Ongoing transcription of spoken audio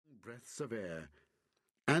breaths of air.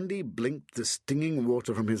 Andy blinked the stinging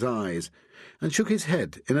water from his eyes and shook his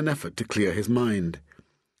head in an effort to clear his mind.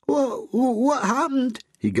 What happened?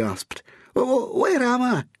 He gasped. Where am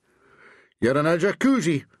I? You're in a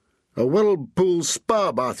jacuzzi, a whirlpool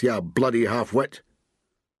spa bath, you bloody half-wit.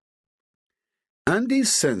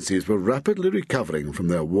 Andy's senses were rapidly recovering from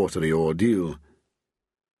their watery ordeal.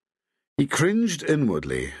 He cringed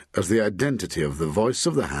inwardly as the identity of the voice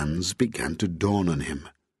of the hands began to dawn on him.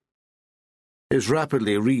 His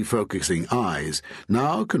rapidly refocusing eyes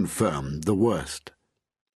now confirmed the worst.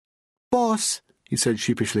 "Boss," he said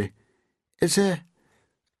sheepishly, Is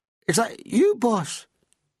that you, boss?"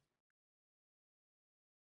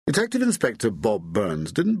 Detective Inspector Bob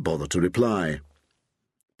Burns didn't bother to reply,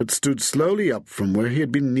 but stood slowly up from where he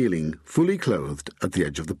had been kneeling, fully clothed, at the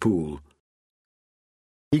edge of the pool.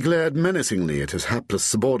 He glared menacingly at his hapless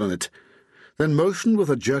subordinate, then motioned with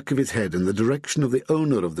a jerk of his head in the direction of the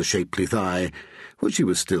owner of the shapely thigh, which he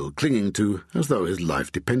was still clinging to as though his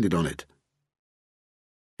life depended on it.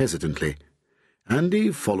 Hesitantly,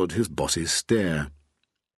 Andy followed his boss's stare.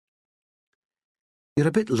 "You're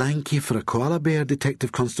a bit lanky for a koala bear,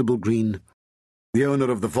 Detective Constable Green," the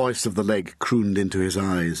owner of the voice of the leg crooned into his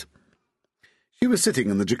eyes. She was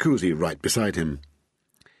sitting in the jacuzzi right beside him.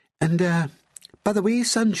 "And, by the way,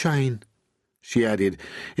 sunshine," she added,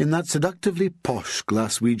 in that seductively posh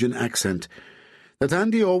Glaswegian accent that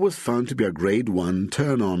Andy always found to be a Grade 1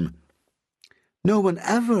 turn-on. "No one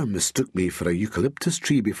ever mistook me for a eucalyptus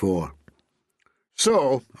tree before."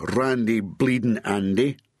 "So, Randy bleedin'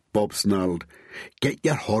 Andy," Bob snarled, "get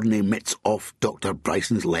your horny mitts off Dr.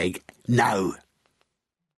 Bryson's leg, now!"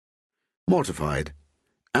 Mortified,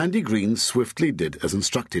 Andy Green swiftly did as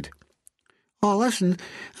instructed. "Oh, listen,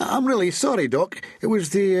 I'm really sorry, Doc. It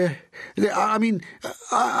was I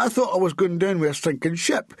thought I was going down with a sinking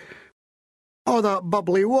ship. All that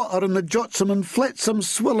bubbly water and the jetsam and flitsam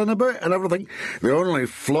swilling about and everything." "The only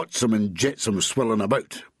flotsam and jetsam swilling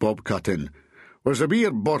about," Bob cut in, "was the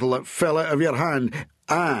beer bottle that fell out of your hand,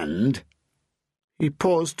 and—" he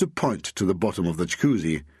paused to point to the bottom of the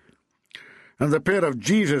jacuzzi, "and the pair of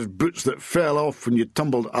Jesus boots that fell off when you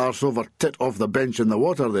tumbled arse over tit off the bench in the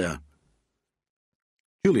water there."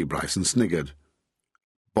 Julie Bryson sniggered.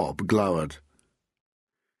 Bob glowered.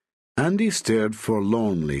 Andy stared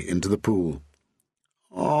forlornly into the pool.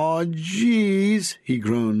 "Aw, jeez," he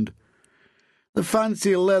groaned. "The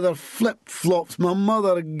fancy leather flip-flops my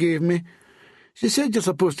mother gave me. She said you're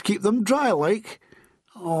supposed to keep them dry, like.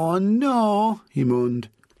 Oh, no," he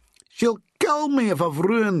moaned. "She'll kill me if I've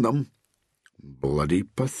ruined them." "Bloody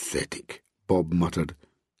pathetic," Bob muttered,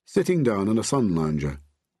 sitting down on a sun lounger.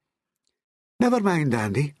 "Never mind,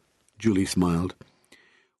 Andy," Julie smiled.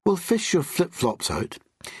 "We'll fish your flip-flops out,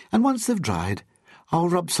 and once they've dried, I'll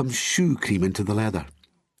rub some shoe cream into the leather.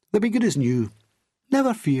 They'll be good as new.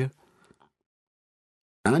 Never fear."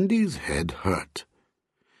 Andy's head hurt.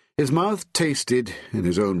 His mouth tasted, in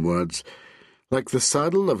his own words, like the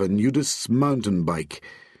saddle of a nudist's mountain bike,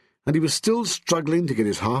 and he was still struggling to get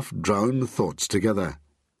his half-drowned thoughts together.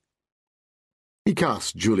 He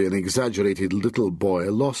cast Julie an exaggerated little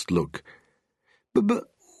boy-lost look.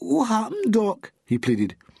 But what happened, Doc?" he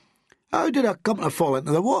pleaded. "How did I come to fall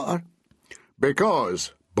into the water?"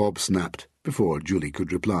 "Because," Bob snapped, before Julie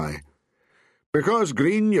could reply. "Because,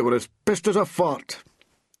 Green, you were as pissed as a fart.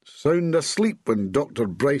 Sound asleep when Dr.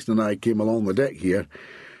 Bryson and I came along the deck here,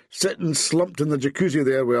 sitting slumped in the jacuzzi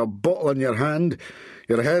there with a bottle in your hand,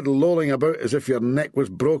 your head lolling about as if your neck was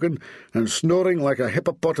broken, and snoring like a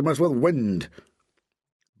hippopotamus with wind."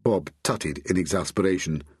 Bob tutted in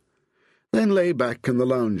exasperation, then lay back in the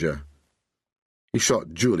lounger. He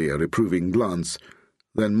shot Julie a reproving glance,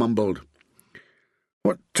 then mumbled,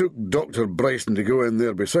 "What took Dr. Bryson to go in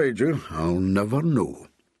there beside you, I'll never know."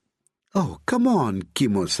 "Oh, come on,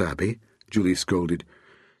 Kimo-sabe," Julie scolded.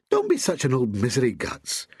 "Don't be such an old misery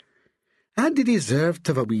guts. Andy deserved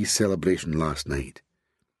to have a wee celebration last night.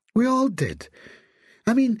 We all did.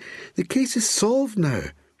 I mean, the case is solved now.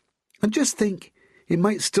 And just think, it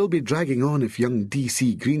might still be dragging on if young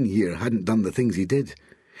D.C. Green here hadn't done the things he did.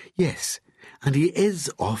 Yes, and he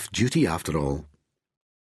is off duty after all."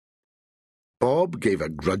 Bob gave a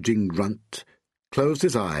grudging grunt, closed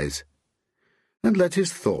his eyes, and let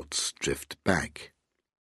his thoughts drift back.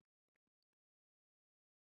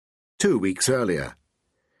 2 weeks earlier,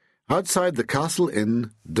 outside the Castle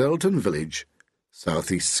Inn, Dirleton Village,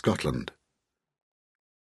 southeast Scotland.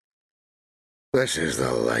 "This is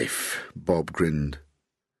the life," Bob grinned,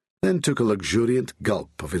 then took a luxuriant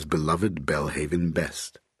gulp of his beloved Belhaven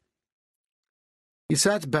best. He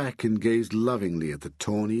sat back and gazed lovingly at the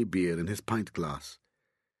tawny beer in his pint glass.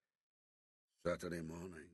 "Saturday morning.